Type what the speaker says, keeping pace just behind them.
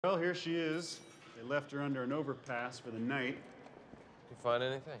Well, here she is. They left her under an overpass for the night. You find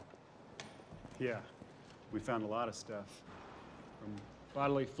anything? Yeah, we found a lot of stuff. From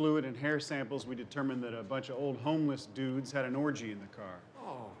bodily fluid and hair samples, we determined that a bunch of old homeless dudes had an orgy in the car.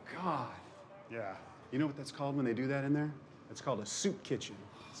 Oh, God. Yeah. You know what that's called when they do that in there? It's called a soup kitchen.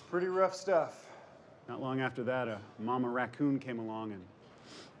 It's pretty rough stuff. Not long after that, a mama raccoon came along and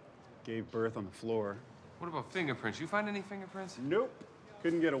gave birth on the floor. What about fingerprints? You find any fingerprints? Nope.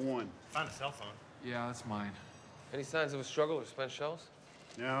 Couldn't get a one. Found a cell phone. Yeah, that's mine. Any signs of a struggle or spent shells?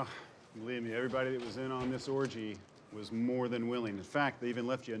 No, believe me, everybody that was in on this orgy was more than willing. In fact, they even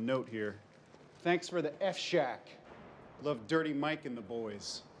left you a note here. Thanks for the F-Shack. Love Dirty Mike and the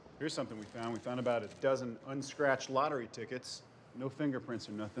boys. Here's something we found. We found about a dozen unscratched lottery tickets. No fingerprints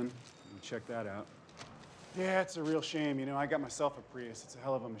or nothing. You can check that out. Yeah, it's a real shame. You know, I got myself a Prius. It's a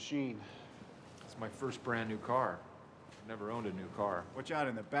hell of a machine. It's my first brand new car. I've never owned a new car. Watch out,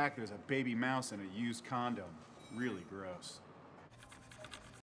 in the back, there's a baby mouse and a used condom. Really gross.